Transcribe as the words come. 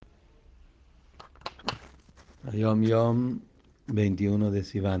Yom 21 de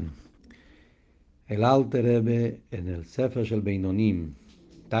Sivan. El Alter Rebbe en el Sefer Shel Beinonim,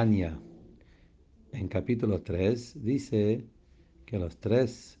 Tanya, en capítulo 3, dice que los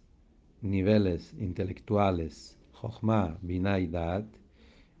tres niveles intelectuales, Chokhmah, Binah y Dat,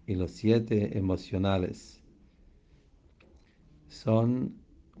 y los 7 emocionales, son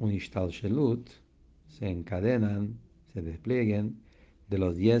un ishtalshelut, se encadenan, se desplieguen de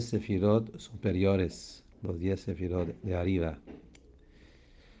los 10 sefirot superiores, los 10 sefirot de arriba.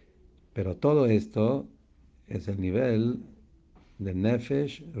 Pero todo esto es el nivel de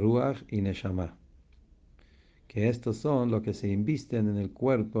Nefesh, Ruach y Neshama, que estos son los que se invisten en el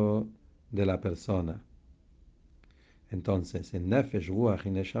cuerpo de la persona. Entonces, en Nefesh, Ruach y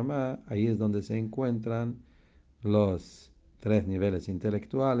Neshama, ahí es donde se encuentran los 3 niveles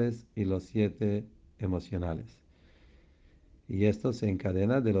intelectuales y los 7 emocionales. Y esto se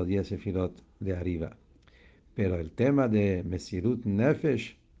encadena de los 10 sefirot de arriba. Pero el tema de Mesirut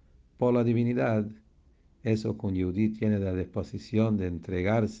Nefesh por la divinidad, eso que un Yehudí tiene la disposición de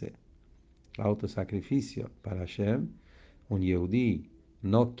entregarse, autosacrificio para Hashem, un Yehudí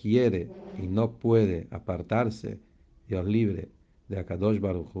no quiere y no puede apartarse, Dios libre, de Akadosh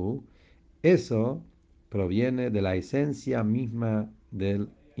Baruj Hu. Eso proviene de la esencia misma del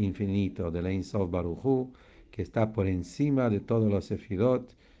infinito, del Ein Sof Baruj Hu, que está por encima de todos los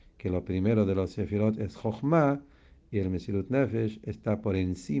sefirot, que lo primero de los sefirot es Chokhmah, y el Mesirut Nefesh está por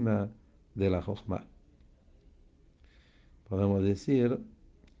encima de la Chokhmah. Podemos decir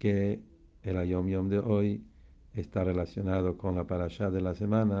que el Ayom Yom de hoy está relacionado con la parashá de la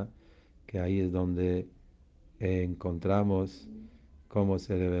semana, que ahí es donde encontramos cómo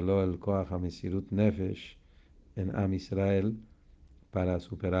se reveló el Koach HaMesirut Nefesh en Am Israel para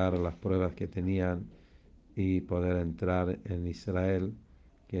superar las pruebas que tenían y poder entrar en Israel,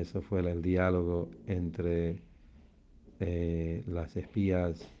 que eso fue el diálogo entre las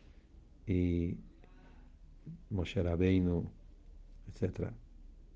espías y Moshe Rabbeinu, etc.